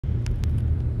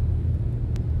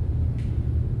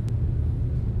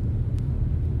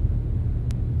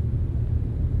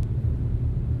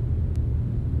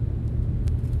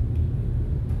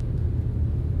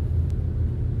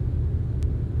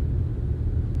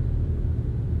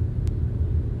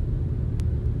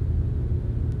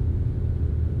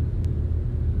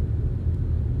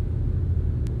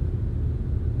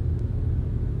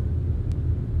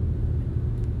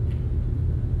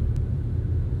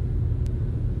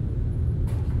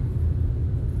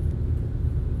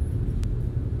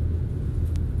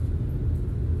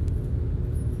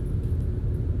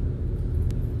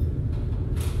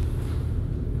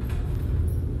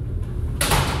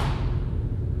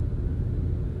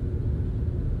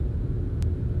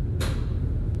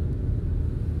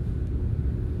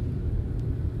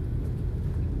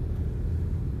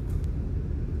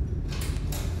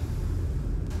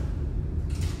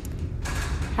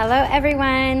Hello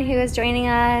everyone who is joining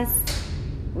us.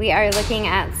 We are looking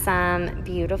at some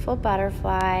beautiful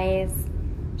butterflies.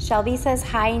 Shelby says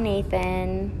hi,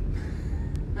 Nathan.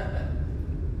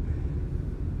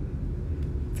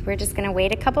 So we're just gonna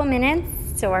wait a couple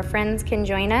minutes so our friends can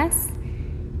join us,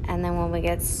 and then when we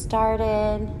get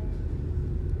started,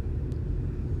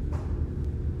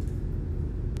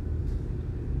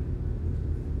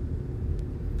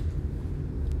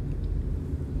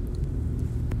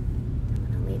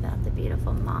 the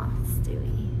beautiful moths,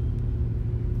 Dewey.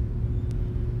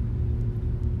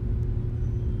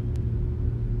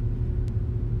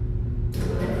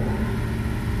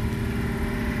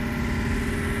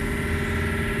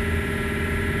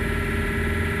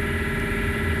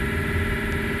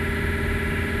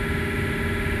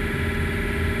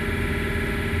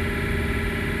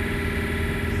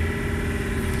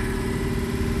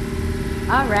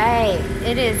 All right,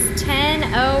 it is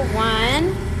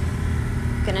 10:01.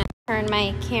 Gonna turn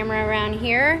my camera around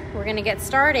here. We're gonna get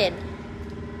started.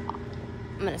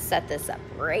 I'm gonna set this up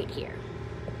right here.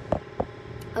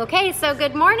 Okay, so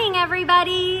good morning,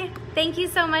 everybody. Thank you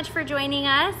so much for joining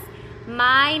us.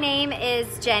 My name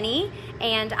is Jenny,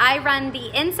 and I run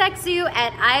the Insect Zoo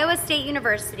at Iowa State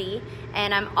University,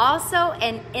 and I'm also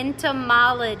an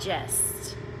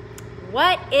entomologist.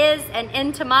 What is an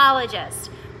entomologist?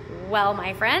 Well,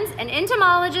 my friends, an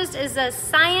entomologist is a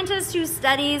scientist who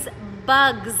studies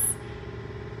bugs.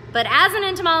 But as an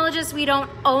entomologist, we don't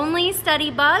only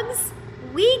study bugs,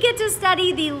 we get to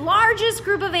study the largest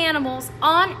group of animals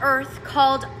on Earth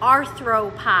called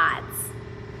arthropods.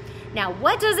 Now,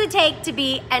 what does it take to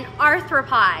be an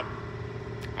arthropod?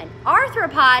 An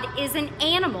arthropod is an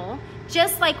animal,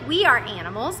 just like we are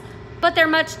animals, but they're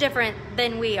much different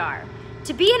than we are.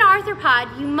 To be an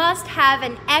arthropod, you must have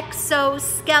an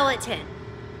exoskeleton.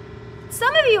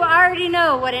 Some of you already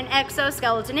know what an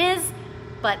exoskeleton is,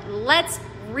 but let's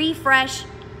refresh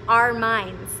our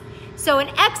minds. So an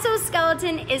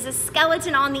exoskeleton is a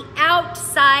skeleton on the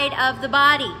outside of the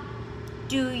body.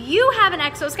 Do you have an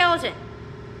exoskeleton?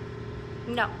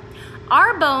 No.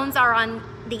 Our bones are on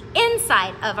the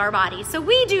inside of our body, so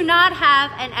we do not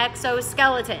have an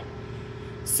exoskeleton.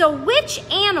 So which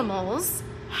animals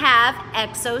have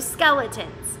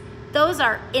exoskeletons? Those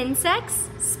are insects,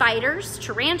 spiders,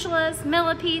 tarantulas,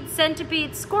 millipedes,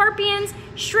 centipedes, scorpions,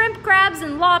 shrimp, crabs,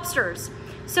 and lobsters.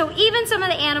 So even some of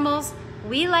the animals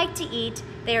we like to eat,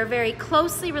 they are very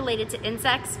closely related to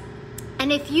insects.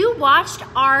 And if you watched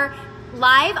our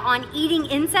live on eating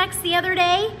insects the other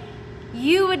day,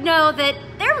 you would know that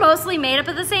they're mostly made up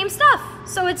of the same stuff.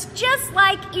 So it's just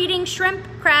like eating shrimp,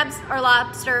 crabs, or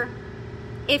lobster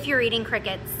if you're eating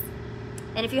crickets.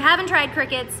 And if you haven't tried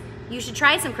crickets, you should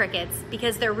try some crickets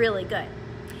because they're really good.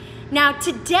 Now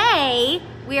today,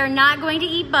 we are not going to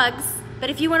eat bugs, but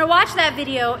if you want to watch that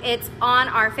video, it's on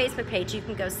our Facebook page. You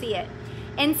can go see it.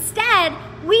 Instead,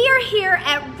 we are here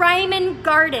at Reiman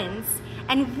Gardens,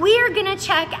 and we're gonna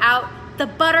check out the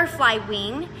butterfly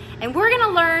wing, and we're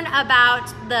gonna learn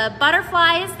about the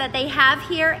butterflies that they have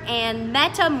here and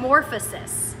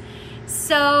metamorphosis.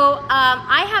 So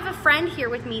I have a friend here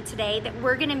with me today that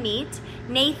we're gonna meet.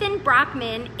 Nathan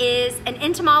Brockman is an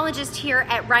entomologist here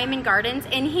at Reiman Gardens,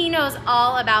 and he knows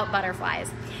all about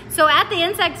butterflies. So at the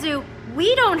Insect Zoo,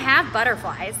 we don't have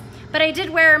butterflies, but I did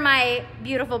wear my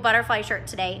beautiful butterfly shirt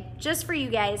today just for you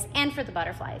guys and for the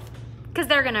butterflies, because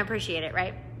they're gonna appreciate it,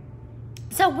 right?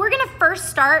 So we're gonna first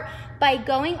start by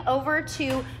going over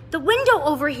to the window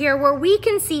over here where we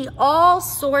can see all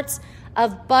sorts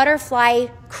of butterfly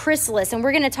chrysalis, and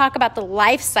we're gonna talk about the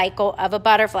life cycle of a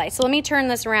butterfly. So let me turn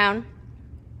this around.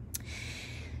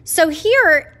 So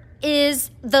here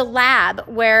is the lab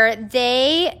where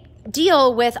they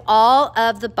deal with all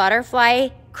of the butterfly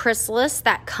chrysalis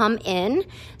that come in.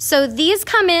 So these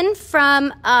come in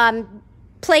from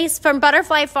from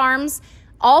butterfly farms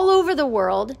all over the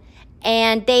world,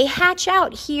 and they hatch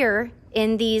out here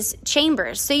in these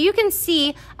chambers. So you can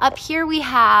see up here we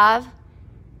have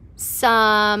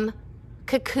some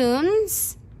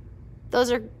cocoons.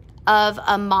 Those are of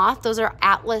a moth. Those are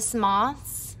atlas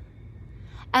moths.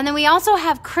 And then we also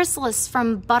have chrysalis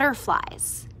from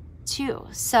butterflies too.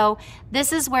 So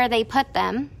this is where they put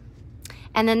them,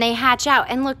 and then they hatch out.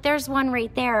 And look, there's one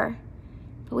right there.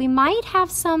 But we might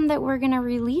have some that we're gonna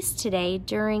release today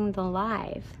during the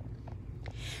live.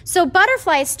 So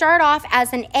butterflies start off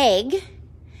as an egg,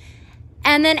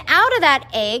 and then out of that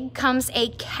egg comes a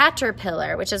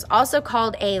caterpillar, which is also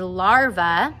called a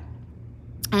larva.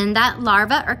 And that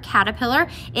larva or caterpillar,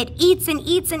 it eats and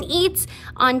eats and eats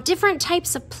on different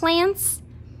types of plants,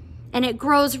 and it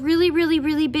grows really, really,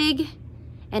 really big.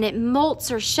 and it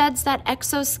molts or sheds that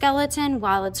exoskeleton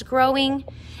while it's growing.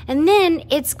 And then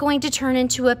it's going to turn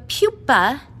into a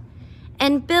pupa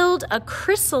and build a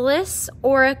chrysalis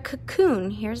or a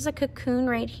cocoon. Here's a cocoon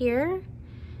right here.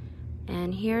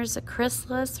 And here's a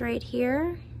chrysalis right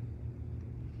here.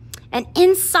 And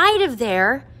inside of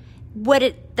there,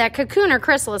 that cocoon or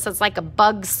chrysalis is like a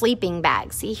bug sleeping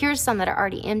bag. See, here's some that are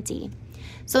already empty.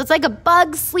 So it's like a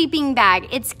bug sleeping bag.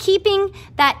 It's keeping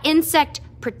that insect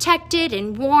protected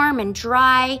and warm and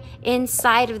dry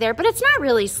inside of there. But it's not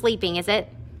really sleeping, is it?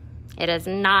 It is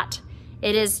not.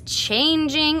 It is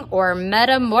changing or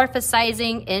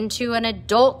metamorphosizing into an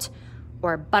adult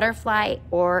or butterfly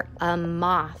or a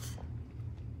moth.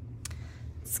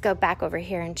 Let's go back over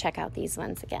here and check out these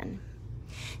ones again.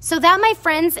 So that, my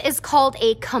friends, is called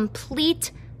a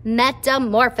complete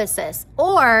metamorphosis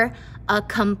or a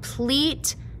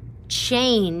complete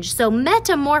change. So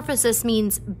metamorphosis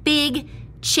means big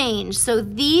change. So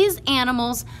these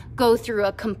animals go through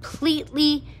a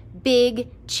completely big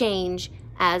change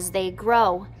as they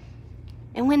grow.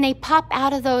 And when they pop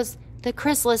out of the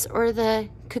chrysalis or the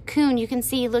cocoon, you can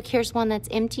see, look, here's one that's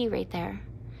empty right there.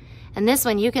 And this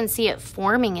one, you can see it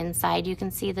forming inside. You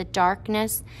can see the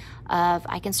darkness of,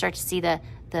 I can start to see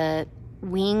the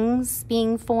wings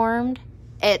being formed.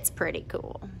 It's pretty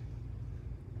cool.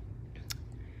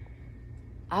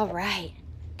 All right.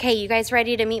 Okay, you guys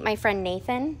ready to meet my friend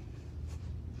Nathan?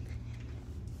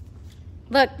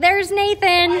 Look, there's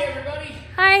Nathan. Hi, everybody.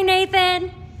 Hi,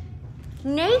 Nathan.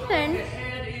 Nathan. Let's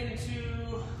head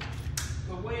into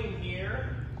the wing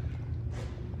here.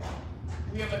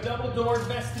 We have a double-doored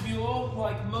vestibule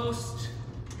like most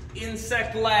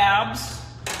insect labs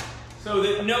so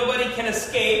that nobody can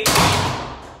escape.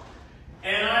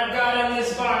 And I've got in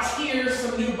this box here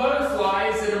some new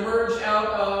butterflies that emerged out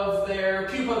of their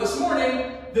pupa this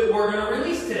morning that we're going to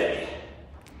release today.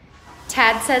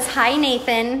 Tad says hi,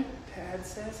 Nathan. Tad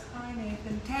says hi,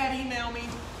 Nathan. Tad, email me.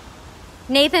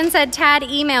 Nathan said, Tad,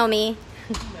 email me.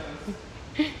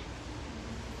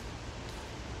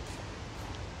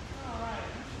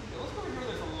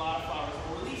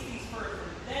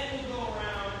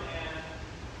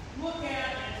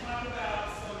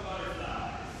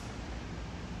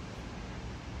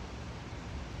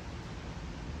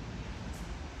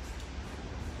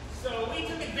 So we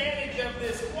took advantage of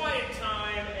this quiet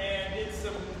time and did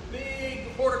some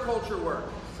big horticulture work,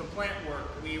 some plant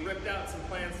work. We ripped out some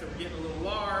plants that were getting a little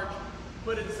large,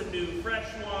 put in some new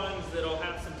fresh ones that'll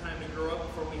have some time to grow up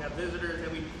before we have visitors,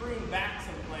 and we pruned back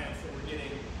some plants that were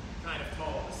getting kind of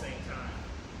tall at the same time.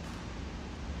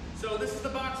 So this is the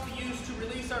box we use to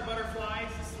release our butterflies.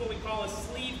 This is what we call a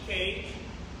sleeve cage.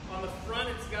 On the front,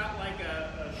 it's got like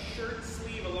a shirt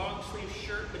sleeve, a long sleeve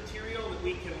shirt material that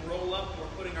we can roll up when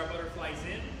we're putting our butterflies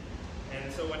in.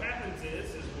 And so what happens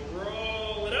is we'll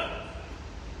roll it up.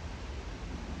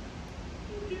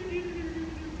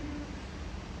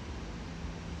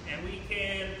 And we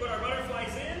can put our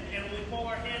butterflies in, and when we pull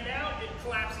our hand out, it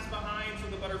collapses behind so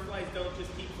the butterflies don't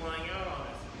just keep flying out on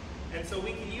us. And so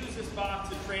we can use this box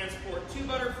to transport 2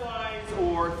 butterflies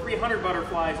or 300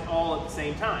 butterflies all at the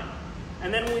same time.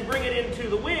 And then when we bring it into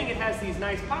the wing, it has these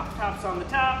nice pop tops on the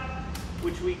top,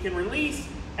 which we can release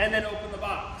and then open the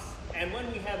box. And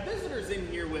when we have visitors in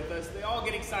here with us, they all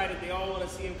get excited. They all want to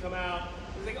see them come out.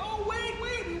 They're like, oh,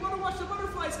 wait, we want to watch the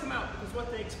butterflies come out. Because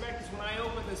what they expect is when I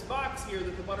open this box here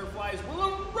that the butterflies will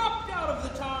erupt out of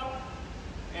the top.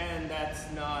 And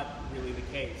that's not really the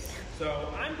case.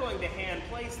 So I'm going to hand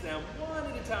place them one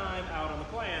at a time out on the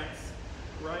plants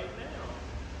right now.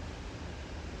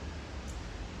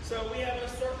 So we have an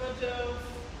assortment of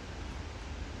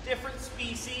different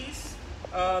species.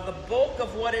 The bulk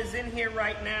of what is in here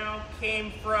right now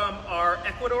came from our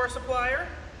Ecuador supplier.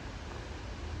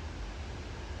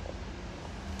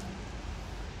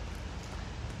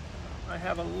 I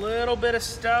have a little bit of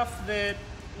stuff that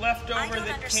left over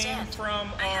that came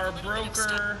from our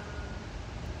broker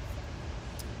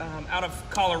out of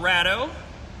Colorado.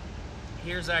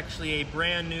 Here's actually a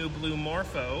brand new blue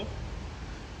morpho.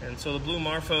 And so the blue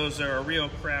morphos are a real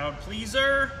crowd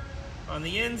pleaser. On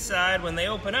the inside, when they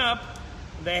open up,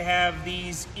 they have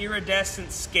these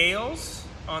iridescent scales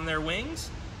on their wings.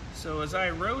 So as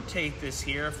I rotate this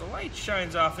here, if the light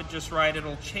shines off it just right,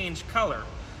 it'll change color.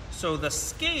 So the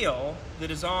scale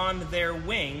that is on their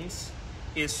wings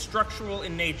is structural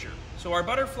in nature. So our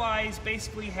butterflies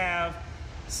basically have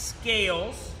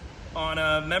scales on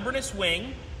a membranous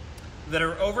wing that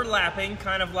are overlapping,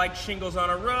 kind of like shingles on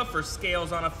a roof or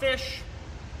scales on a fish.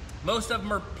 Most of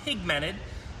them are pigmented,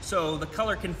 so the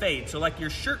color can fade. So like your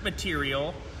shirt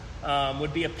material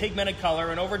would be a pigmented color,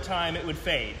 and over time it would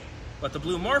fade. But the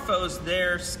blue morphos,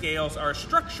 their scales are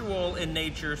structural in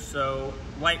nature, so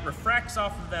light refracts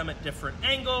off of them at different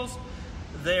angles,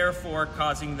 therefore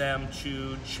causing them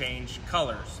to change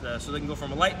colors. So they can go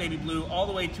from a light baby blue all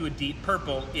the way to a deep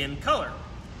purple in color.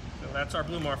 So that's our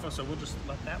blue morpho, so we'll just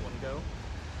let that one go.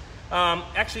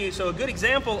 Actually, so a good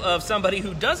example of somebody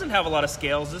who doesn't have a lot of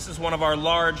scales, this is one of our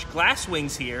large glass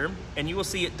wings here, and you will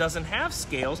see it doesn't have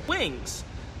scales, wings.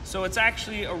 So it's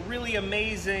actually a really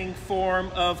amazing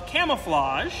form of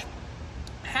camouflage,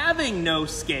 having no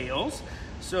scales,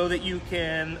 so that you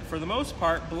can, for the most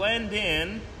part, blend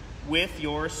in with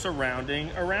your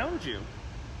surrounding around you.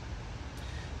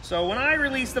 So when I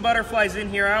release the butterflies in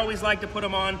here, I always like to put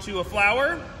them onto a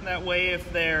flower. That way,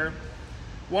 if they're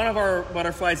one of our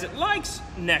butterflies that likes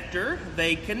nectar,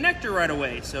 they can nectar right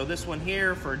away. So this one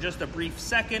here, for just a brief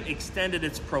second, extended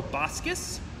its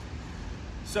proboscis.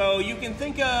 So you can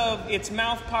think of its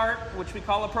mouth part, which we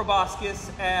call a proboscis,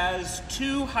 as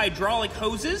two hydraulic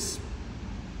hoses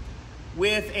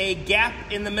with a gap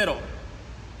in the middle.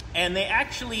 And they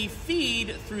actually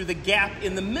feed through the gap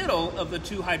in the middle of the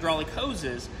two hydraulic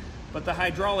hoses, but the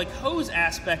hydraulic hose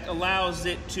aspect allows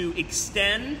it to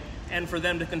extend and for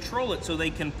them to control it so they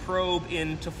can probe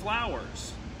into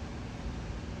flowers.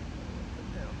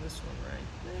 Put down this one right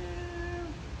there.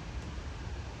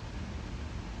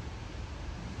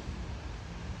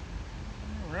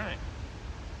 All right.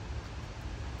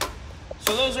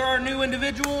 So those are our new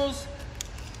individuals.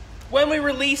 When we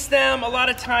release them, a lot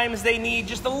of times they need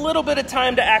just a little bit of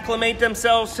time to acclimate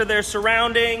themselves to their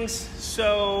surroundings.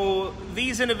 So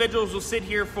these individuals will sit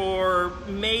here for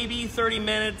maybe 30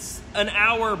 minutes, an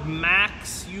hour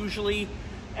max usually,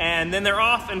 and then they're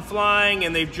off and flying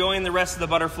and they've joined the rest of the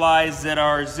butterflies that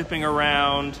are zipping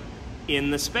around in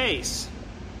the space.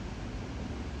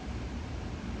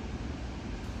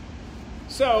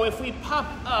 So if we pop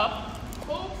up,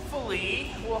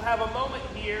 hopefully we'll have a moment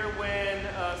here when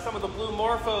some of the blue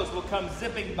morphos will come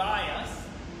zipping by us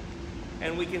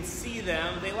and we can see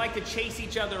them. They like to chase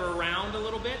each other around a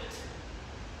little bit.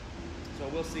 So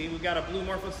we'll see. We've got a blue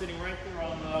morpho sitting right there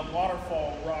on the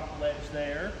waterfall rock ledge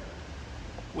there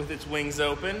with its wings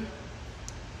open.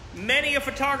 Many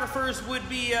photographers would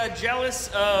be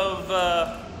jealous of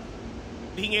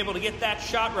being able to get that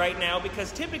shot right now,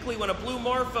 because typically when a blue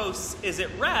morpho is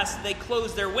at rest, they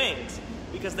close their wings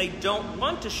because they don't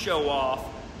want to show off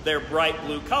their bright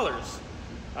blue colors.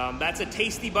 That's a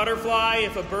tasty butterfly.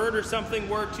 If a bird or something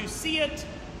were to see it,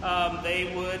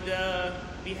 they would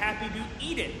be happy to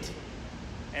eat it.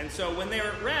 And so when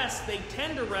they're at rest, they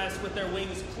tend to rest with their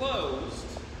wings closed.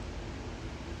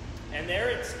 And there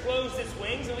it's closed its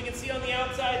wings, and we can see on the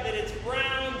outside that it's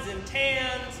browns and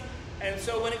tans. And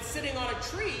so when it's sitting on a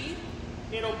tree,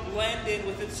 it'll blend in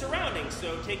with its surroundings,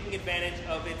 so taking advantage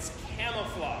of its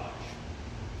camouflage.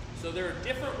 So there are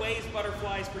different ways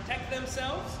butterflies protect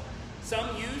themselves. Some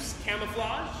use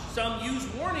camouflage, some use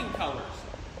warning colors.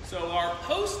 So our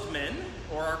postmen,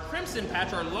 or our crimson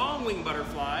patch, our long-winged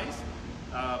butterflies,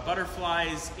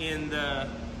 butterflies in the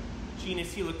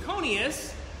genus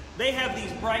Heliconius, they have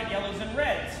these bright yellows and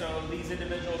reds. So these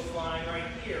individuals flying right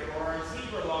here, or our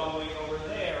zebra longwing over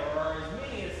there, or our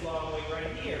Asminius longwing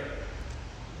right here.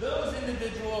 Those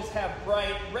individuals have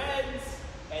bright reds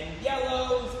and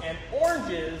yellows and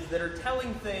oranges that are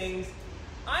telling things,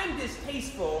 I'm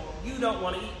distasteful, you don't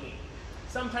want to eat me.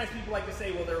 Sometimes people like to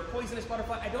say, well, they're a poisonous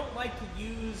butterfly. I don't like to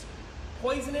use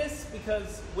poisonous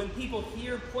because when people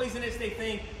hear poisonous, they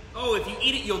think, oh, if you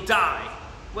eat it, you'll die.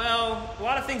 Well, a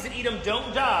lot of things that eat them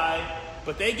don't die,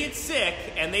 but they get sick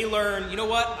and they learn, you know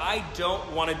what, I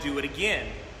don't want to do it again.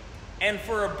 And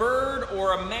for a bird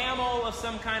or a mammal of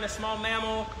some kind of small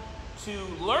mammal to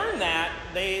learn that,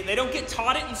 they don't get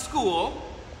taught it in school.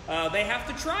 They have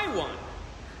to try one.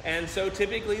 And so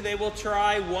typically they will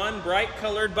try one bright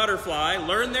colored butterfly,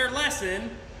 learn their lesson.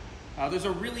 There's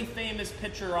a really famous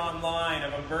picture online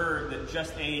of a bird that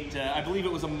just ate, I believe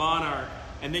it was a monarch.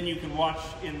 And then you can watch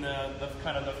in the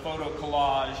kind of the photo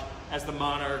collage as the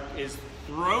monarch is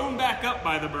thrown back up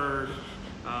by the bird,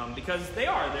 because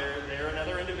they're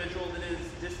another individual that is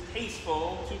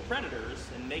distasteful to predators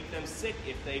and make them sick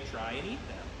if they try and eat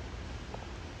them.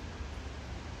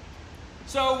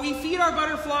 So we feed our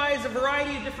butterflies a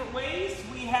variety of different ways.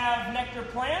 We have nectar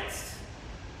plants.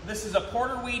 This is a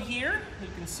porterweed here. You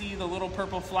can see the little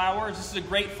purple flowers. This is a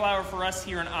great flower for us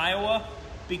here in Iowa,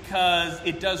 because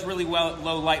it does really well at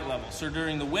low light levels. So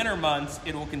during the winter months,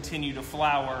 it will continue to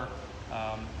flower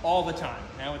all the time.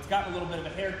 Now, it's got a little bit of a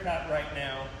haircut right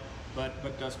now,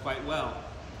 but does quite well.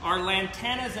 Our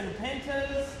lantanas and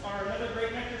pentas are another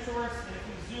great nectar source. And if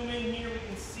we zoom in here, we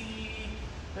can see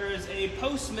there is a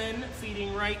postman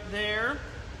feeding right there.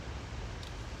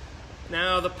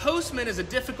 Now, the postman is a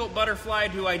difficult butterfly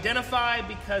to identify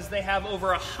because they have over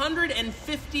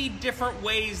 150 different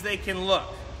ways they can look.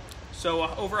 So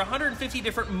over 150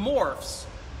 different morphs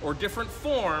or different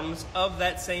forms of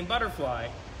that same butterfly.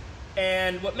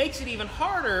 And what makes it even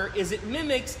harder is it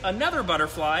mimics another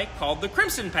butterfly called the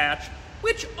crimson patch,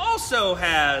 which also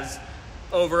has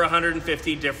over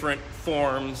 150 different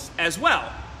forms as well.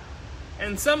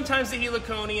 And sometimes the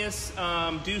heliconius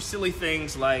do silly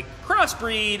things like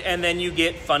crossbreed, and then you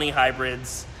get funny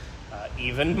hybrids,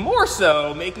 even more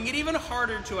so, making it even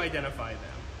harder to identify them.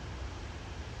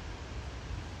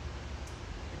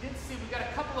 I did see we got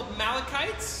a couple of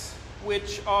malachites,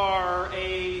 which are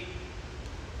a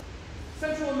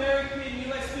Central American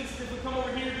U.S. species. If we come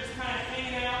over here, just kind of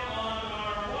hanging out on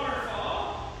our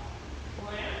waterfall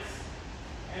plants,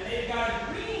 and they've got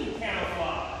a green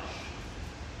camouflage.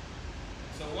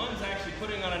 So one's actually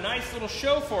putting on a nice little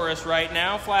show for us right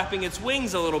now, flapping its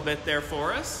wings a little bit there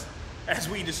for us as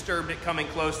we disturbed it coming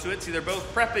close to it. See, they're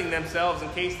both prepping themselves in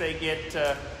case they get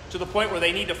to the point where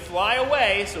they need to fly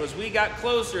away. So as we got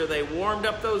closer, they warmed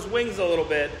up those wings a little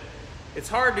bit. It's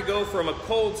hard to go from a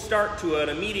cold start to an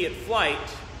immediate flight.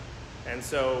 And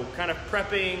so kind of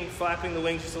prepping, flapping the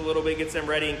wings just a little bit, gets them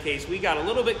ready in case we got a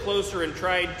little bit closer and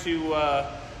tried to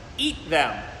eat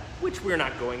them, which we're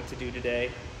not going to do today.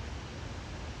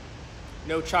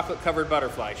 No chocolate-covered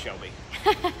butterfly, Shelby.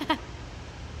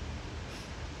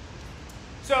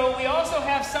 So we also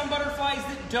have some butterflies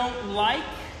that don't like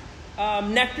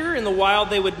nectar. In the wild,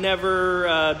 they would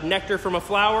never nectar from a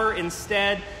flower.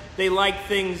 Instead, they like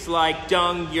things like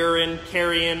dung, urine,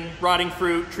 carrion, rotting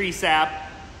fruit, tree sap.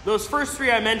 Those first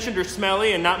three I mentioned are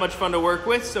smelly and not much fun to work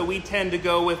with, so we tend to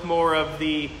go with more of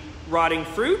the rotting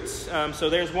fruits.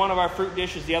 So there's one of our fruit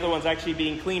dishes. The other one's actually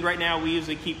being cleaned right now. We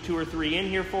usually keep 2 or 3 in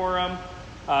here for them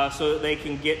so that they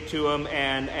can get to them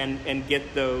and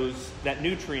get that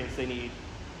nutrients they need.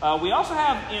 We also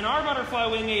have in our butterfly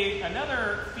wing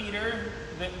another feeder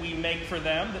that we make for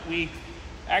them that we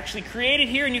actually created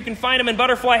here, and you can find them in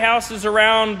butterfly houses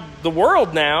around the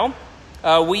world now.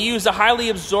 We use a highly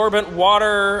absorbent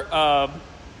water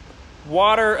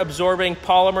absorbing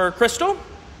polymer crystal,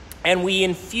 and we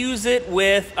infuse it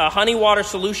with a honey water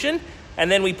solution,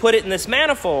 and then we put it in this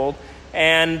manifold,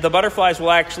 and the butterflies will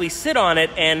actually sit on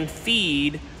it and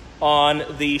feed on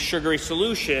the sugary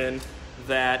solution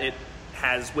that it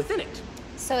has within it.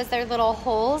 So is there little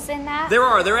holes in that? There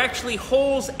are. There are actually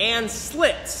holes and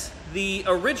slits. The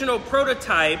original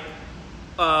prototype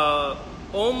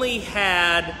only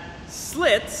had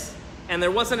slits, and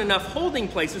there wasn't enough holding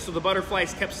places, so the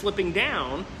butterflies kept slipping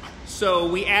down. So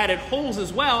we added holes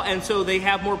as well, and so they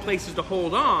have more places to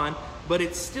hold on, but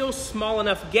it's still small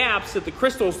enough gaps that the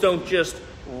crystals don't just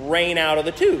rain out of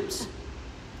the tubes.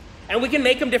 And we can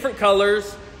make them different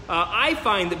colors. I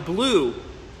find that blue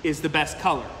is the best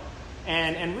color.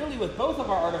 And really with both of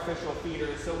our artificial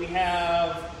feeders, so we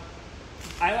have,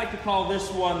 I like to call this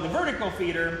one the vertical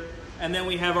feeder, and then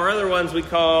we have our other ones we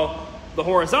call the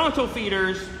horizontal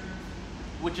feeders,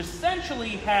 which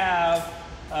essentially have,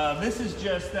 this is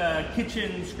just a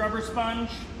kitchen scrubber sponge.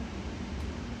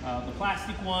 The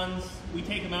plastic ones, we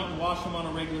take them out and wash them on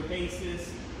a regular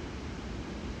basis.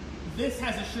 This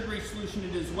has a sugary solution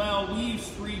in it as well. We use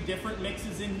 3 different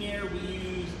mixes in here. We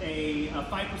use a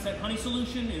 5% honey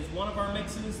solution is one of our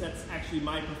mixes. That's actually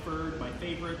my preferred, my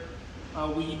favorite.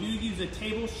 We do use a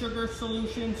table sugar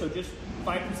solution, so just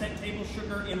 5% table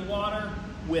sugar in water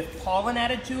with pollen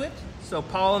added to it. So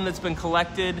pollen that's been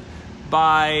collected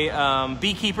by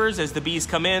beekeepers. As the bees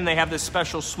come in, they have this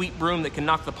special sweet broom that can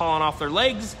knock the pollen off their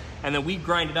legs, and then we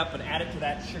grind it up and add it to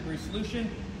that sugary solution.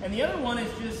 And the other one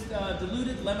is just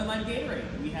diluted lemon lime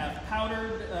Gatorade. We have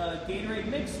powdered Gatorade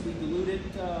mix. We dilute it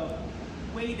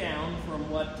way down from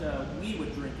what we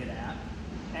would drink it at,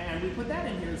 and we put that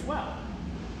in here as well.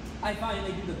 I find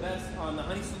they do the best on the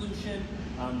honey solution.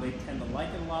 They tend to like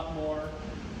it a lot more,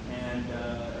 and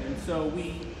so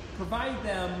we provide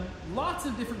them lots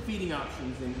of different feeding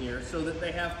options in here so that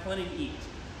they have plenty to eat.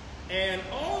 And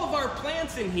all of our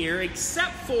plants in here,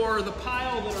 except for the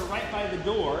pile that are right by the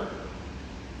door,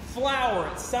 flower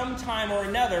at some time or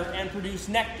another and produce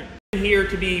nectar. Here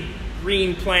to be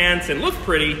green plants and look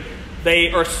pretty, they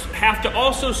have to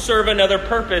also serve another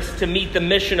purpose to meet the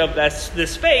mission of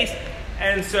this space.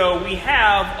 And so we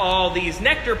have all these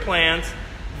nectar plants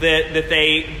that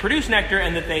they produce nectar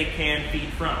and that they can feed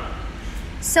from.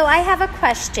 So I have a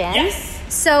question. Yes.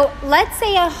 So let's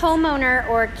say a homeowner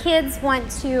or kids want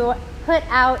to put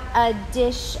out a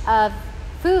dish of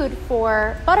food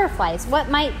for butterflies. What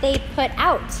might they put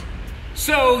out?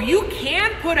 So you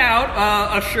can put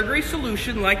out a sugary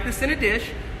solution like this in a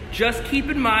dish, just keep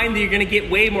in mind that you're going to get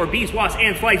way more bees, wasps,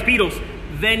 ants, flies, beetles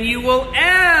than you will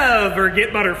ever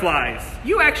get butterflies.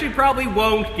 You actually probably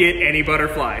won't get any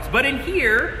butterflies. But in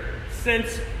here,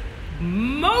 since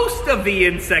most of the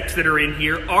insects that are in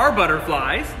here are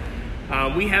butterflies,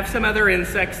 we have some other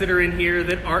insects that are in here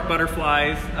that aren't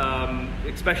butterflies,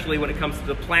 especially when it comes to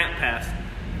the plant pest.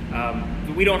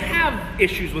 We don't have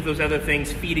issues with those other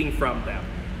things feeding from them.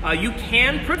 You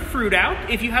can put fruit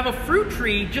out. If you have a fruit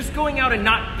tree, just going out and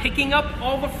not picking up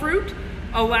all the fruit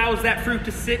allows that fruit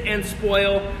to sit and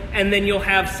spoil, and then you'll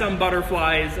have some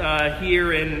butterflies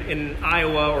here in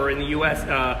Iowa or in the US.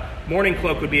 Mourning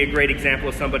cloak would be a great example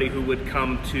of somebody who would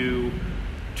come to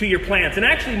your plants. And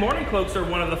actually, mourning cloaks are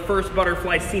one of the first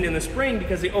butterflies seen in the spring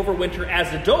because they overwinter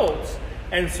as adults.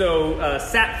 And so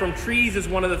sap from trees is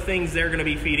one of the things they're going to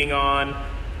be feeding on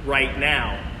right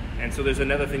now. And so there's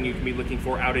another thing you can be looking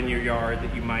for out in your yard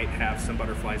that you might have some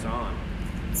butterflies on.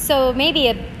 So maybe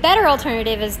a better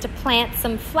alternative is to plant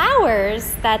some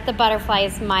flowers that the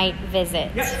butterflies might visit.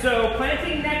 Yep, so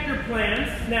planting nectar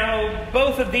plants. Now,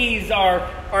 both of these are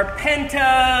our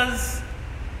pentas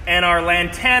and our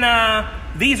lantana.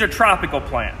 These are tropical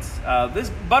plants. This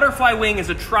butterfly wing is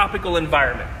a tropical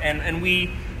environment, and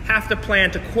we have to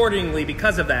plant accordingly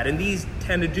because of that, and these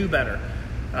tend to do better.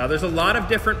 There's a lot of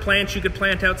different plants you could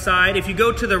plant outside. If you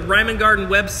go to the Reiman Garden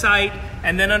website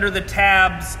and then under the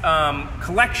tabs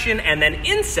collection and then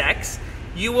insects,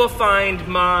 you will find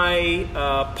my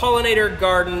pollinator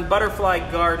garden,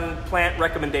 butterfly garden plant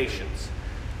recommendations.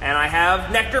 And I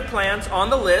have nectar plants on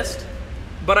the list,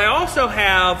 but I also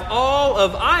have all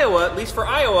of Iowa, at least for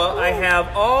Iowa, I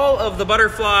have all of the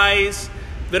butterflies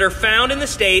that are found in the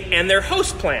state and their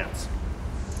host plants.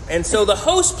 And so the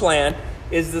host plant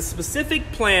is the specific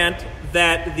plant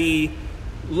that the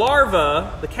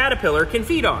larva, the caterpillar, can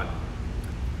feed on.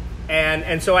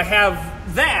 And so I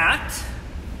have that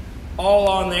all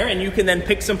on there, and you can then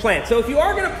pick some plants. So if you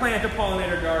are going to plant a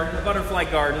pollinator garden, a butterfly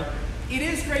garden, it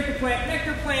is great to plant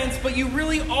nectar plants, but you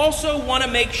really also want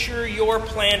to make sure you're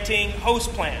planting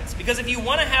host plants. Because if you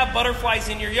want to have butterflies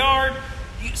in your yard,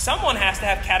 someone has to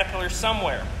have caterpillars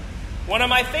somewhere. One of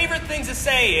my favorite things to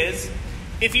say is,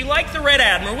 if you like the red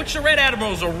admiral, which the red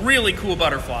admiral is a really cool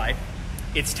butterfly,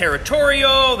 it's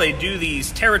territorial, they do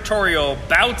these territorial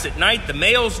bouts at night, the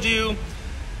males do,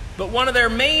 but one of their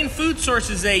main food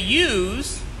sources they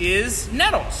use is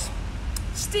nettles,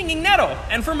 stinging nettle.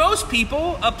 And for most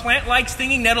people, a plant like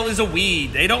stinging nettle is a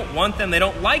weed. They don't want them, they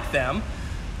don't like them.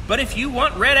 But if you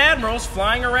want red admirals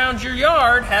flying around your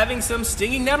yard, having some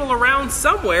stinging nettle around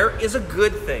somewhere is a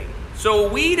good thing. So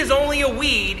a weed is only a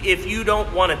weed if you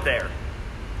don't want it there.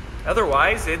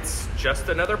 Otherwise, it's just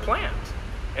another plant.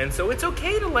 And so it's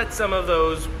okay to let some of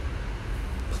those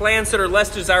plants that are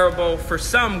less desirable for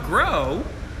some grow.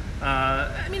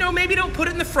 Maybe don't put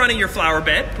it in the front of your flower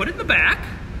bed, put it in the back.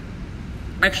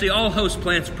 Actually, all host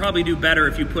plants probably do better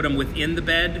if you put them within the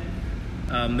bed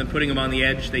than putting them on the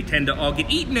edge. They tend to all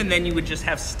get eaten, and then you would just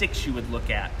have sticks you would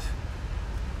look at.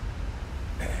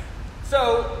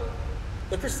 So,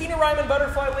 the Christina Reiman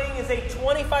Butterfly Wing is a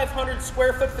 2,500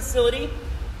 square foot facility.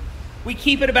 We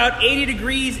keep it about 80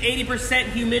 degrees,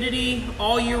 80% humidity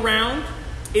all year round.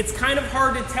 It's kind of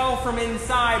hard to tell from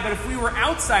inside, but if we were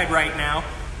outside right now,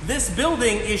 this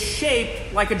building is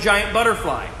shaped like a giant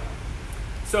butterfly.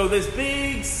 So this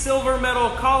big silver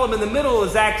metal column in the middle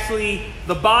is actually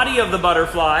the body of the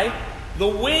butterfly. The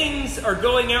wings are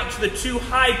going out to the two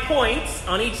high points.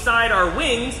 On each side are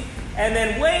wings. And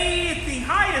then way at the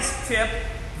highest tip,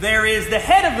 there is the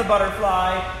head of the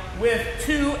butterfly with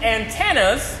two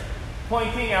antennas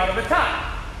pointing out of the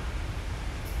top.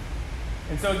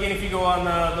 And so again, if you go on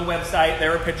the website,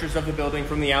 there are pictures of the building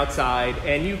from the outside,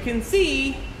 and you can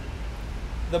see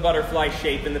the butterfly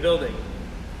shape in the building.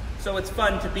 So it's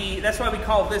fun to be, that's why we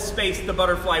call this space the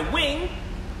butterfly wing,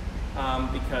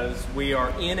 because we are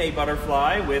in a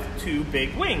butterfly with two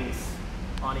big wings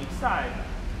on each side.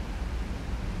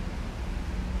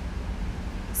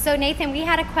 So Nathan, we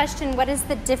had a question. What is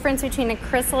the difference between a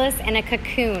chrysalis and a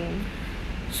cocoon?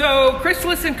 So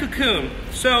chrysalis and cocoon.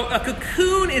 So a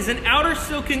cocoon is an outer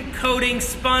silken coating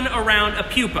spun around a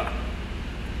pupa.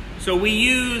 So we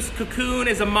use cocoon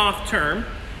as a moth term.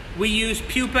 We use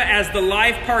pupa as the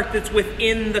live part that's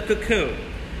within the cocoon.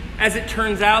 As it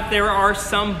turns out, there are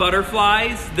some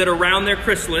butterflies that around their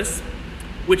chrysalis,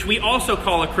 which we also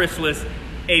call a chrysalis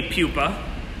a pupa.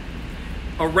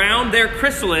 Around their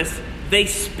chrysalis, they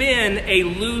spin a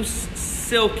loose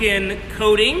silken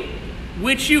coating,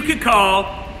 which you could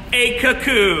call a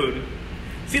cocoon.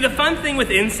 See, the fun thing with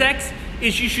insects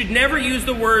is you should never use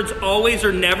the words always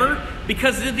or never,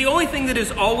 because the only thing that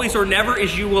is always or never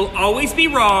is you will always be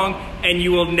wrong and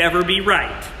you will never be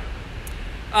right.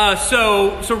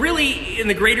 So really, in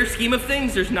the greater scheme of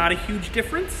things, there's not a huge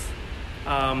difference,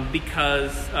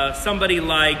 because somebody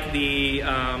like the,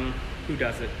 who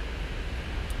does it?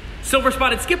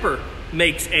 Silver-spotted skipper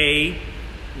makes a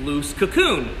loose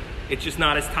cocoon. It's just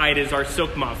not as tight as our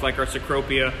silk moths, like our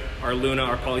Cecropia, our Luna,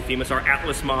 our Polyphemus, our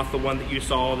Atlas moth, the one that you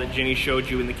saw that Jenny showed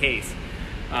you in the case.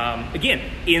 Again,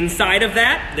 inside of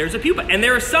that, there's a pupa. And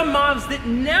there are some moths that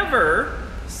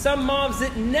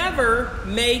never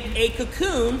make a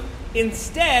cocoon.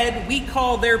 Instead, we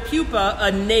call their pupa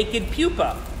a naked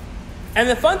pupa. And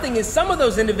the fun thing is, some of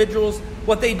those individuals,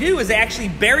 what they do is they actually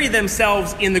bury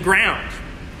themselves in the ground.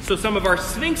 So some of our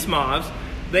Sphinx moths,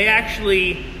 they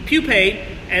actually pupate,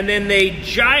 and then they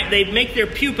make their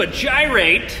pupa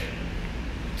gyrate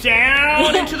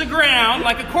down into the ground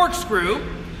like a corkscrew.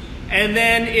 And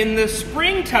then in the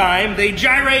springtime, they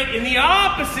gyrate in the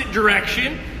opposite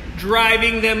direction,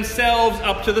 driving themselves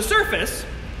up to the surface,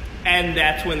 and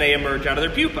that's when they emerge out of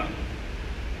their pupa.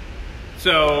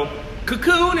 So,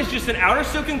 cocoon is just an outer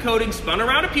silken coating spun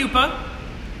around a pupa.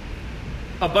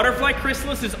 A butterfly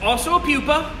chrysalis is also a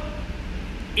pupa.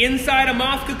 Inside a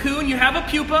moth cocoon, you have a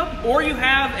pupa, or you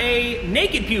have a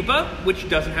naked pupa, which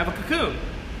doesn't have a cocoon.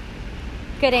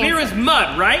 Good answer. Clear as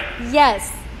mud, right?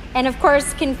 Yes. And of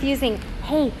course, confusing.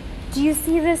 Hey, do you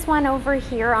see this one over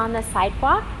here on the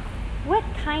sidewalk? What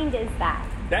kind is that?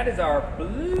 That is our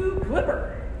blue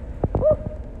clipper. Woo.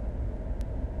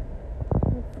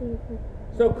 Let's see.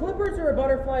 So clippers are a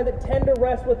butterfly that tend to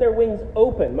rest with their wings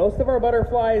open. Most of our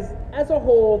butterflies, as a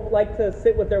whole, like to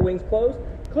sit with their wings closed.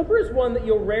 Clipper is one that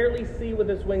you'll rarely see with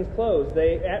its wings closed.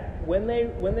 When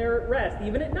they're at rest,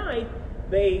 even at night,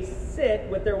 they sit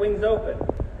with their wings open.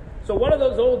 So one of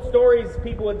those old stories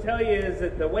people would tell you is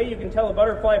that the way you can tell a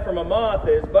butterfly from a moth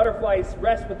is butterflies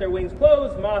rest with their wings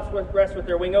closed, moths rest with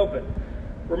their wing open.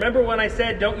 Remember when I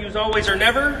said don't use always or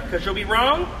never, because you'll be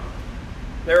wrong?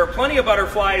 There are plenty of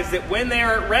butterflies that when they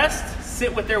are at rest,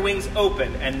 sit with their wings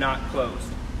open and not closed.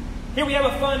 Here we have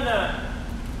a fun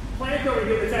plant over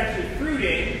here that's actually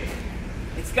fruiting.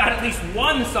 It's got at least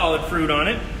one solid fruit on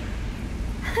it.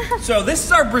 So this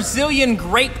is our Brazilian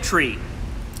grape tree.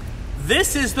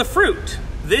 This is the fruit.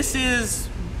 This is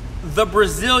the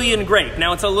Brazilian grape.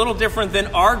 Now it's a little different than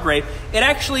our grape. It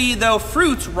actually, though,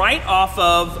 fruits right off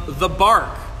of the bark.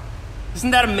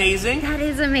 Isn't that amazing? That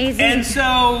is amazing. And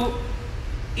so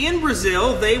in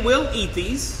Brazil, they will eat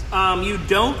these. You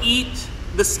don't eat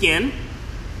the skin.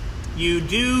 You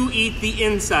do eat the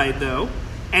inside, though.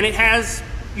 And it has,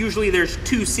 usually there's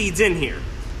 2 seeds in here.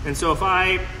 And so if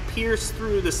I pierce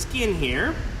through the skin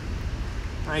here,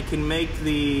 I can make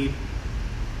the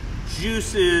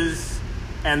juices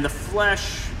and the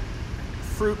flesh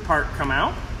fruit part come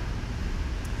out.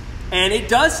 And it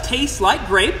does taste like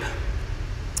grape.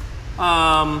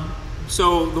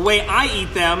 So the way I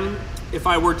eat them, if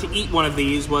I were to eat one of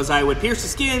these, was I would pierce the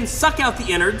skin, suck out the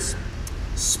innards,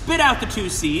 spit out the 2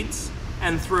 seeds,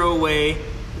 and throw away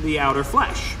the outer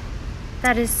flesh.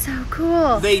 That is so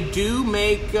cool. They do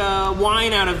make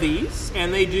wine out of these,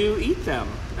 and they do eat them.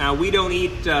 Now, we don't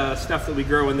eat stuff that we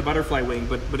grow in the butterfly wing,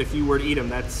 but if you were to eat them,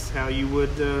 that's how you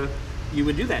would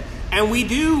do that. And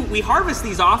we harvest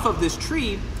these off of this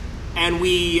tree, and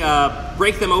we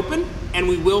break them open, and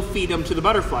we will feed them to the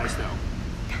butterflies, though.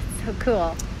 That's so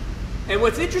cool. And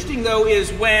what's interesting, though,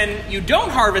 is when you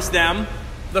don't harvest them,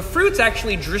 the fruits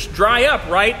actually just dry up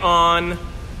right on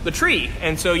the tree.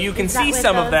 And so you can see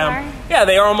some of them. Are? Yeah,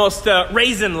 they are almost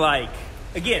raisin-like.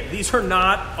 Again, these are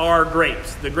not our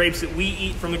grapes, the grapes that we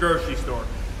eat from the grocery store.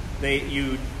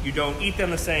 You don't eat them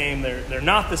the same, they're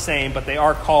not the same, but they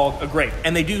are called a grape.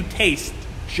 And they do taste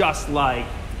just like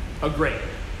a grape.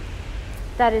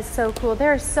 That is so cool.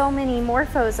 There are so many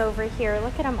morphos over here.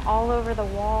 Look at them all over the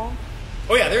wall.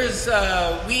 Oh yeah, there's,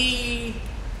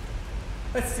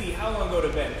 let's see, how long ago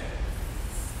did it been?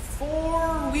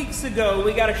 4 weeks ago,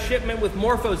 we got a shipment with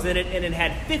morphos in it, and it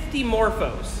had 50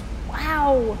 morphos.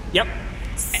 Wow. Yep.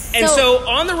 And so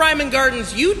on the Reiman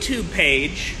Gardens YouTube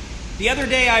page, the other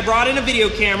day I brought in a video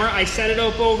camera, I set it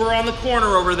up over on the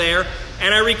corner over there,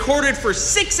 and I recorded for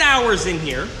 6 hours in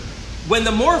here when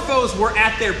the morphos were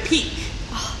at their peak.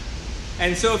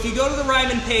 And so if you go to the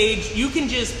Reiman page, you can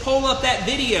just pull up that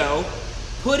video,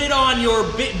 put it on your,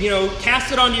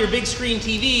 cast it onto your big screen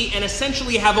TV, and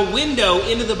essentially have a window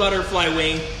into the butterfly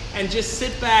wing, and just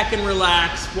sit back and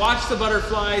relax, watch the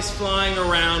butterflies flying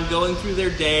around, going through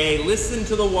their day, listen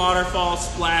to the waterfall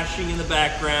splashing in the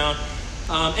background,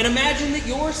 and imagine that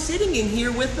you're sitting in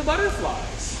here with the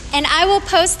butterflies. And I will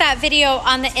post that video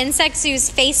on the Insect Zoo's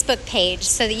Facebook page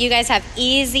so that you guys have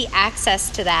easy access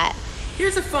to that.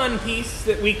 Here's a fun piece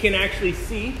that we can actually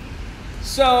see.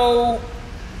 So,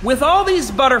 with all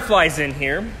these butterflies in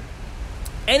here,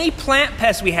 any plant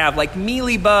pests we have, like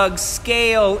mealybugs,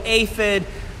 scale, aphid,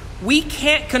 we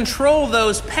can't control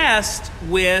those pests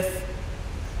with,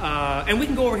 and we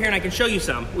can go over here and I can show you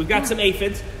some. We've got some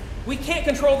aphids. We can't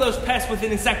control those pests with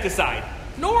an insecticide.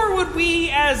 Nor would we,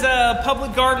 as a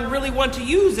public garden, really want to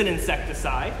use an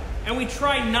insecticide. And we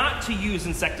try not to use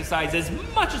insecticides as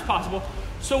much as possible.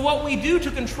 So what we do to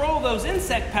control those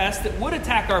insect pests that would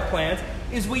attack our plants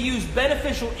is we use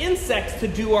beneficial insects to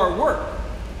do our work.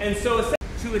 And so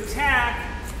to attack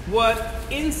what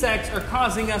insects are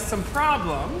causing us some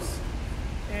problems.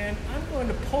 And I'm going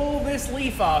to pull this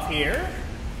leaf off here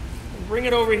and bring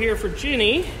it over here for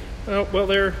Ginny. Oh, well,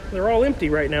 they're all empty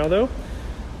right now, though.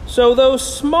 So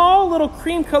those small little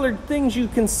cream-colored things you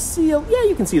can see, yeah,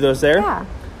 you can see those there. Yeah.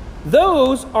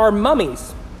 Those are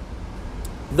mummies.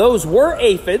 Those were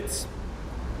aphids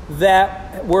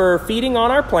that were feeding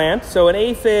on our plant. So an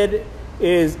aphid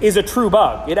is a true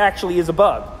bug. It actually is a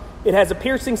bug. It has a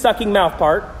piercing, sucking mouth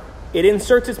part. It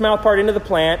inserts its mouth part into the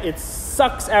plant. It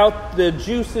sucks out the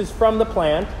juices from the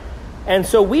plant. And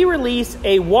so we release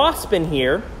a wasp in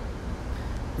here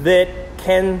that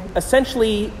can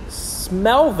essentially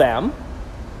smell them.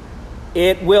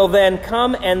 It will then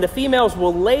come and the females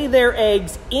will lay their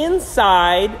eggs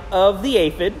inside of the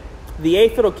aphid. The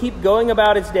aphid will keep going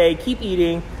about its day, keep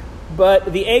eating,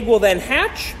 but the egg will then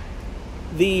hatch.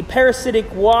 The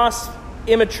parasitic wasp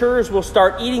immatures will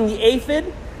start eating the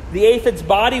aphid. The aphid's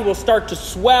body will start to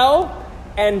swell,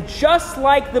 and just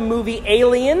like the movie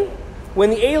Alien, when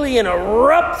the alien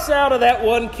erupts out of that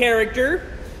one character,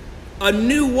 a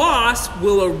new wasp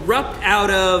will erupt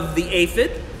out of the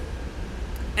aphid,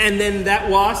 and then that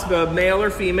wasp, male or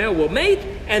female, will mate,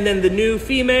 and then the new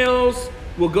females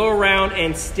will go around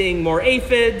and sting more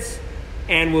aphids,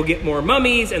 and we'll get more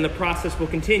mummies, and the process will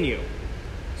continue.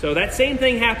 So that same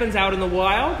thing happens out in the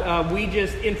wild. We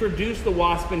just introduced the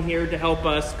wasp in here to help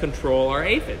us control our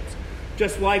aphids.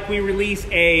 Just like we release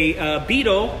a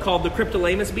beetle called the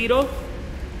Cryptolaemus beetle.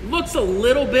 Looks a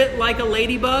little bit like a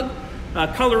ladybug.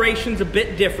 Coloration's a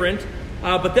bit different,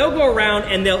 but they'll go around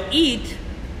and they'll eat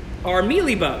our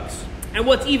mealybugs. And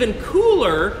what's even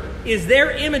cooler is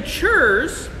their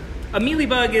immatures. A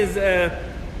mealybug is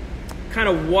kind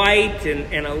of white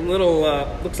and a little,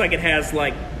 looks like it has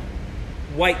like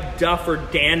white duff or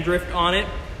dandruff on it.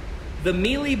 The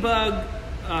mealybug,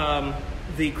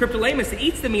 the Cryptolaemus that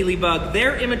eats the mealybug,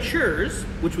 their immatures,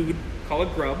 which we would call a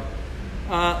grub,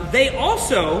 they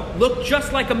also look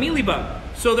just like a mealybug.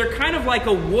 So they're kind of like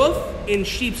a wolf in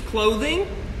sheep's clothing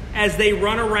as they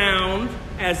run around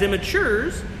as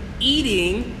immatures,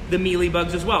 eating the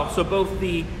mealybugs as well. So both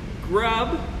the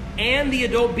grub and the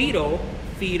adult beetle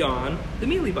feed on the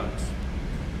mealybugs.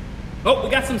 Oh, we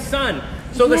got some sun.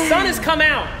 So the sun has come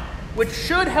out, which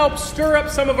should help stir up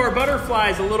some of our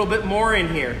butterflies a little bit more in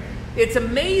here. It's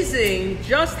amazing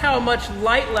just how much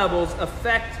light levels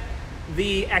affect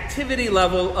the activity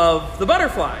level of the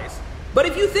butterflies. But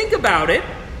if you think about it,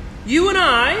 you and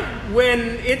I, when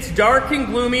it's dark and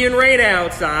gloomy and rain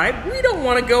outside, we don't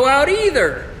want to go out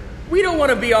either. We don't want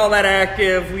to be all that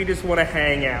active. We just want to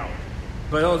hang out.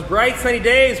 But those bright sunny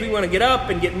days, we want to get up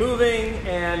and get moving.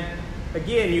 And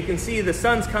again, you can see the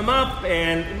sun's come up,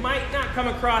 and it might not come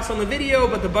across on the video,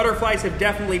 but the butterflies have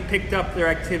definitely picked up their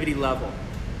activity level.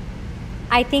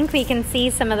 I think we can see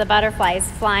some of the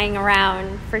butterflies flying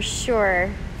around for sure.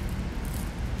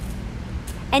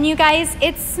 And you guys,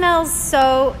 it smells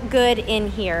so good in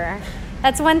here.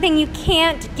 That's one thing you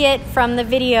can't get from the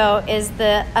video is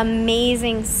the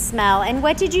amazing smell. And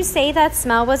what did you say that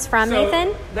smell was from,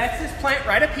 Nathan? That's this plant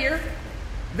right up here.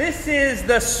 This is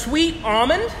the sweet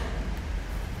almond.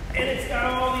 And it's got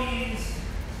all these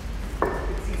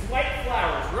white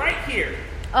flowers right here.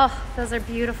 Oh, those are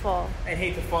beautiful. I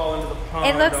hate to fall into the pond.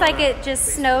 It looks like it just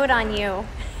snowed on you.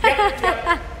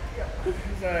 Yep.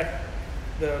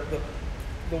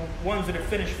 The ones that are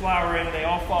finished flowering, they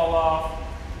all fall off.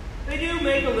 They do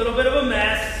make a little bit of a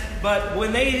mess, but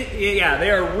when they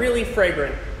are really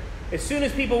fragrant. As soon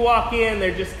as people walk in,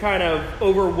 they're just kind of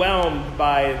overwhelmed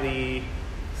by the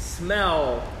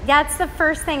smell. That's the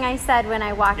first thing I said when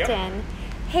I walked in.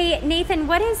 Hey, Nathan,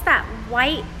 what is that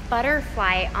white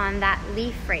butterfly on that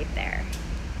leaf right there?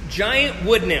 Giant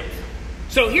wood nymph.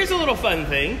 So here's a little fun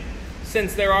thing,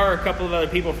 since there are a couple of other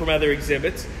people from other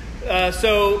exhibits.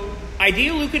 So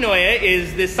Idea leuconoia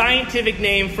is the scientific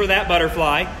name for that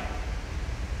butterfly.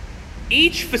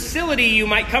 Each facility you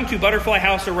might come to, butterfly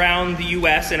house around the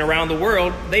US and around the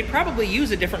world, they probably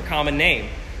use a different common name.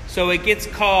 So it gets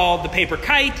called the paper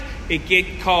kite, it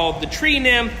gets called the tree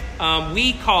nymph.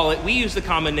 We use the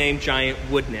common name giant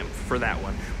wood nymph for that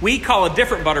one. We call a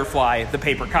different butterfly the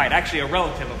paper kite, actually a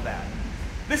relative of that.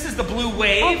 This is the blue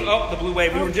wave. Oh, the blue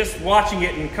wave. We were just watching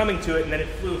it and coming to it, and then it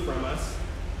flew from us.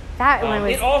 That one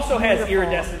was It also has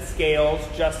beautiful. iridescent scales,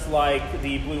 just like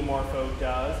the blue morpho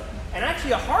does. And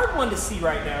actually a hard one to see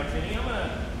right now, Jenny. I'm going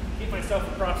to get myself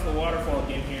across the waterfall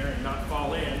again here and not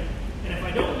fall in. And if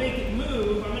I don't make it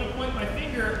move, I'm going to point my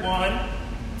finger at one.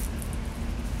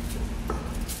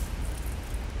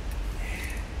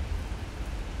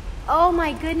 Oh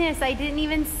my goodness, I didn't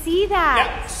even see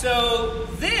that. Yep. So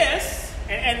this,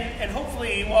 and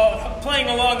hopefully while playing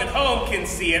along at home can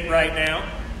see it right now.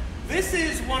 This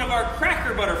is one of our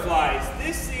cracker butterflies.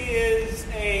 This is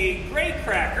a gray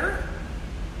cracker.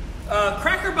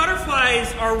 Cracker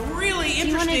butterflies are really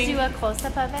interesting. Do you want to do a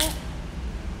close-up of it?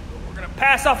 We're going to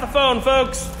pass off the phone,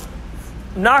 folks.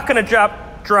 Not going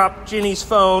to drop Ginny's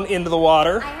phone into the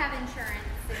water. I have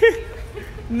insurance.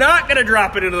 Not going to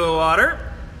drop it into the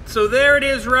water. So there it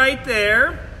is right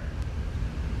there.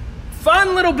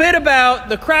 Fun little bit about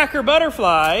the cracker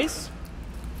butterflies.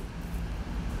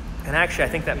 And actually, I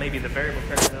think that may be the variable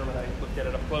character now that I looked at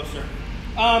it up closer.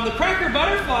 The cracker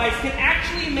butterflies can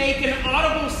actually make an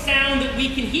audible sound that we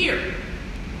can hear.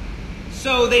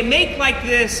 So they make like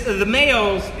this, the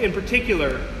males in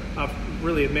particular,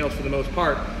 really males for the most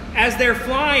part, as they're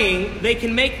flying, they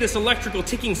can make this electrical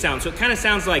ticking sound. So it kind of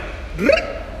sounds like,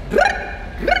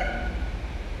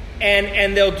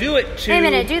 and they'll do it to... Wait a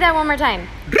minute, do that one more time.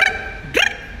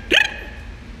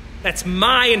 That's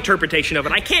my interpretation of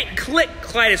it. I can't click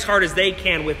quite as hard as they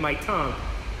can with my tongue.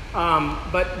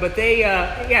 But they,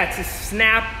 it's a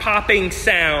snap popping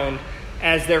sound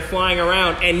as they're flying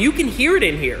around, and you can hear it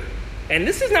in here. And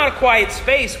this is not a quiet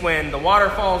space when the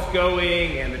waterfall's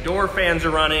going and the door fans are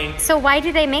running. So why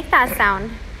do they make that sound?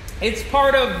 It's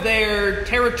part of their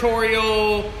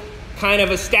territorial kind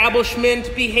of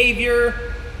establishment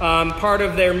behavior, part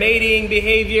of their mating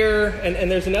behavior,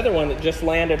 and there's another one that just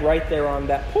landed right there on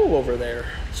that pool over there.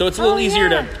 So it's a little easier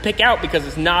to pick out because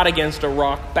it's not against a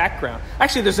rock background.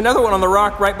 Actually, there's another one on the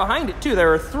rock right behind it too.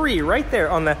 There are three right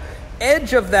there on the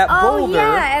edge of that boulder. Oh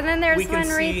yeah, and then there's one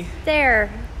right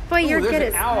there. Boy, you're good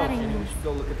at spotting. We should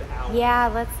go look at the owl. Yeah,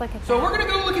 let's look at that. So we're going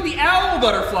to go look at the owl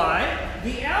butterfly.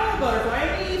 The owl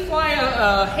butterfly, we fly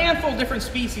a handful of different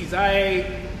species. I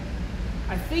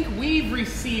think we've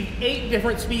received 8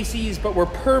 different species, but we're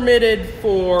permitted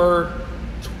for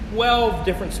 12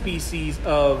 different species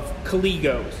of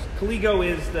caligos. Caligo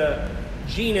is the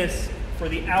genus for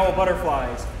the owl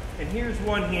butterflies. And here's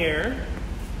one here.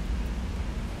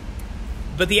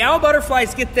 But the owl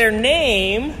butterflies get their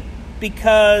name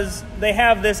because they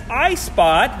have this eye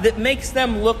spot that makes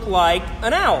them look like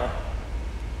an owl.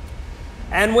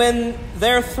 And when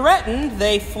they're threatened,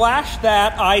 they flash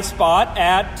that eye spot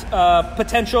at a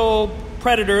potential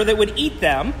predator that would eat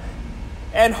them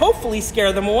and hopefully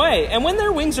scare them away. And when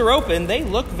their wings are open, they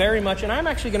look very much, and I'm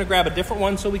actually going to grab a different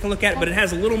one so we can look at it, but it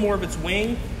has a little more of its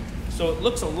wing, so it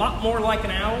looks a lot more like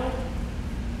an owl.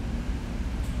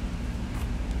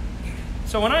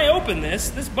 So when I open this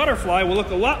butterfly will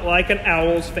look a lot like an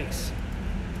owl's face.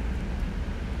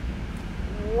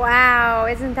 Wow,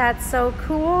 isn't that so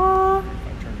cool? If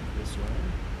I turn it this way.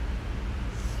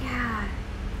 Yeah.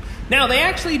 Now, they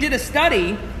actually did a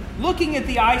study looking at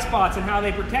the eye spots and how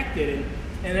they protect it,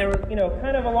 and they were,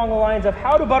 kind of along the lines of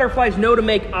how do butterflies know to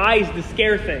make eyes to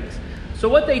scare things? So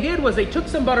what they did was they took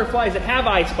some butterflies that have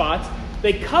eye spots,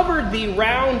 they covered the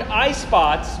round eye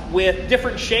spots with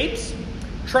different shapes,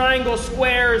 triangles,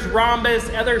 squares, rhombus,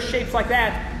 other shapes like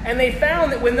that, and they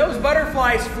found that when those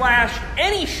butterflies flashed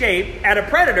any shape at a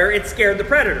predator, it scared the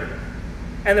predator,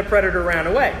 and the predator ran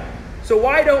away. So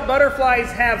why don't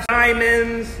butterflies have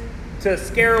diamonds to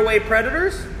scare away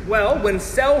predators? Well, when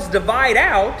cells divide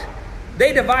out,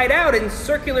 they divide out in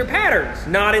circular patterns,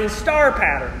 not in star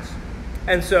patterns.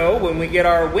 And so when we get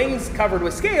our wings covered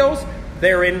with scales,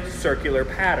 they're in circular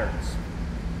patterns.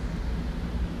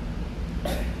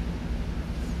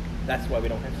 That's why we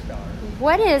don't have stars.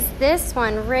 What is this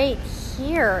one right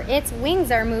here? Its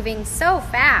wings are moving so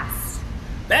fast.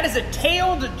 That is a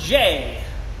tailed jay.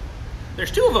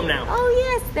 There's 2 of them now.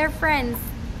 Oh yes, they're friends.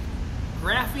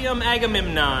 Graphium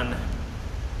agamemnon.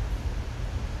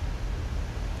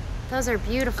 Those are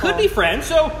beautiful. Could be friends.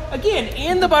 So again,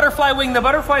 in the butterfly wing, the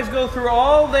butterflies go through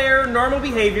all their normal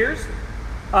behaviors.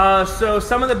 So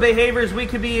some of the behaviors we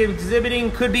could be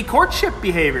exhibiting could be courtship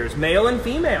behaviors, male and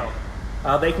female.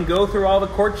 They can go through all the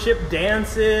courtship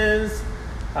dances.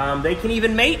 They can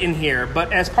even mate in here,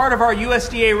 but as part of our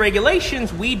USDA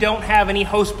regulations, we don't have any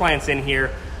host plants in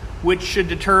here, which should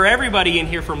deter everybody in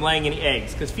here from laying any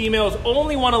eggs, because females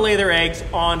only want to lay their eggs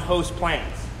on host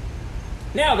plants.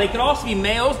 Now, they could also be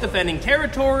males defending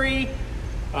territory,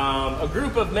 a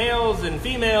group of males and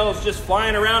females just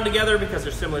flying around together because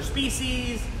they're similar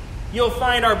species. You'll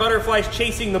find our butterflies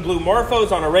chasing the blue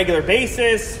morphos on a regular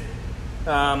basis,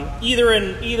 either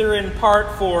in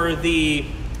part for the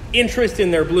interest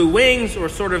in their blue wings, or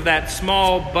sort of that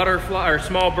small butterfly or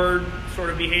small bird sort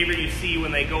of behavior you see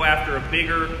when they go after a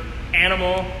bigger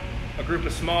animal, a group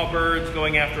of small birds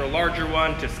going after a larger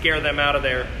one to scare them out of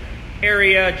their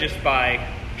area just by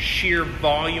sheer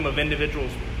volume of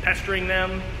individuals pestering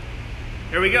them.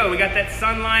 There we go, we got that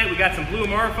sunlight, we got some blue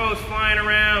morphos flying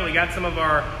around, we got some of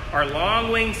our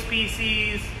longwing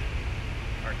species,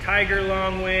 our tiger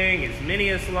longwing,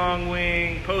 Ismenius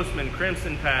longwing, postman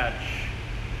crimson patch,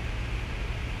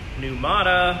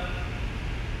 Numata.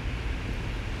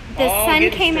 The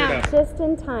sun came out just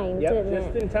in time, didn't it?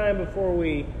 Just in time before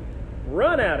we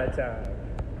run out of time.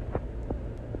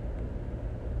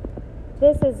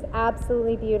 This is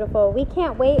absolutely beautiful. We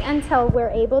can't wait until we're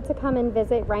able to come and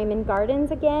visit Reiman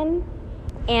Gardens again.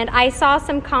 And I saw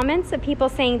some comments of people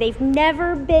saying they've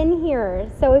never been here.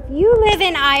 So if you live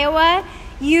in Iowa,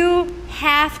 you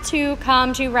have to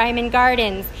come to Reiman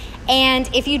Gardens. And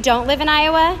if you don't live in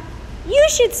Iowa, you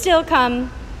should still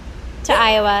come to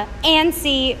Iowa and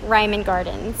see Reiman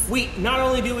Gardens. Not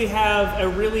only do we have a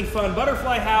really fun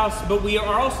butterfly house, but we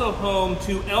are also home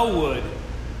to Elwood,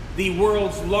 the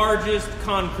world's largest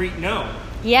concrete gnome.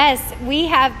 Yes, we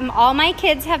have, all my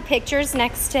kids have pictures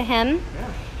next to him.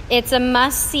 Yeah. It's a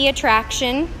must-see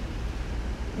attraction.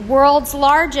 World's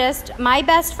largest. My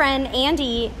best friend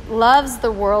Andy loves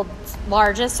the world's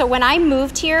largest. So when I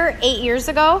moved here 8 years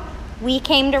ago, we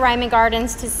came to Reiman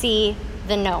Gardens to see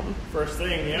the gnome. First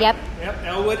thing, yeah. Yep.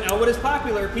 Elwood is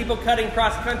popular. People cutting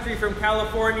cross country from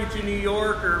California to New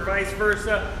York or vice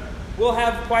versa. We'll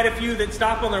have quite a few that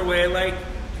stop on their way like,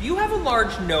 do you have a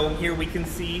large gnome here we can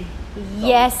see?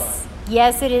 Yes.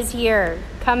 Yes, it is here.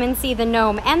 Come and see the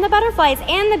gnome and the butterflies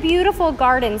and the beautiful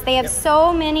gardens. They have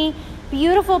so many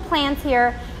beautiful plants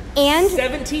here. And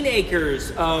 17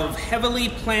 acres of heavily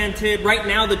planted. Right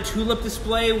now, the tulip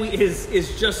display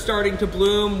is just starting to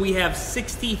bloom. We have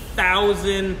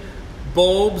 60,000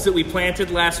 bulbs that we planted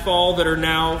last fall that are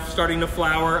now starting to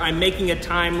flower. I'm making a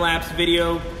time-lapse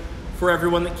video for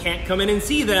everyone that can't come in and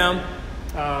see them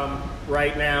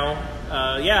right now.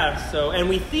 And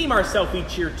we theme ourselves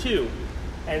each year too.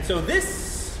 And so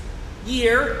this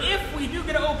year, if we do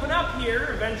get to open up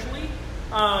here eventually,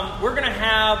 we're gonna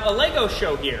have a Lego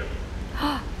show here.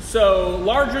 So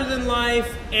larger than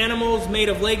life animals made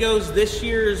of Legos. This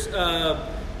year's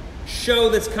show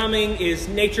that's coming is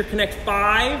Nature Connect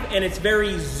 5, and it's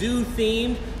very zoo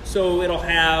themed. So it'll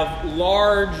have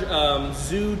large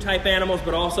zoo type animals,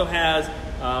 but also has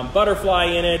butterfly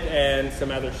in it and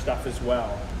some other stuff as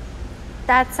well.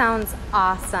 that sounds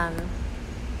awesome.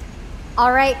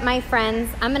 All right, my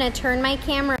friends, I'm going to turn my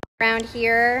camera around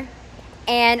here.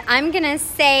 And I'm going to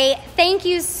say thank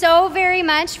you so very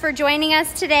much for joining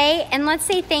us today. And let's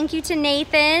say thank you to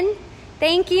Nathan.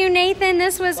 Thank you, Nathan.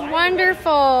 This was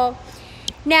wonderful.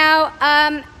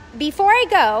 Now, before I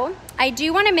go, I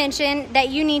do want to mention that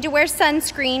you need to wear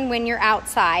sunscreen when you're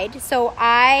outside. So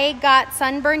I got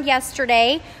sunburned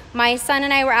yesterday. My son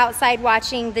and I were outside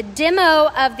watching the demo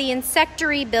of the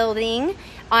insectary building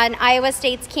on Iowa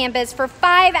State's campus for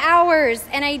 5 hours,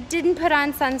 and I didn't put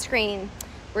on sunscreen.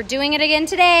 We're doing it again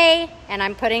today, and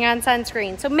I'm putting on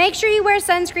sunscreen. So make sure you wear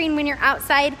sunscreen when you're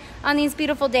outside on these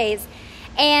beautiful days.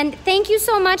 And thank you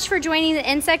so much for joining the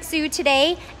Insect Zoo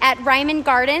today at Reiman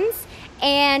Gardens.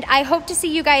 And I hope to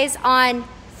see you guys on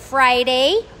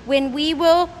Friday when we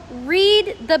will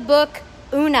read the book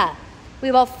Una.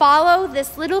 We will follow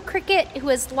this little cricket who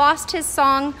has lost his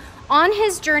song on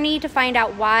his journey to find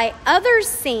out why others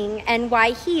sing and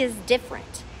why he is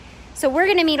different. So we're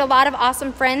going to meet a lot of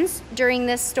awesome friends during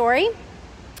this story,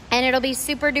 and it'll be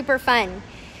super duper fun.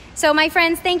 So my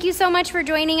friends, thank you so much for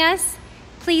joining us.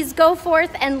 Please go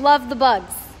forth and love the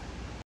bugs.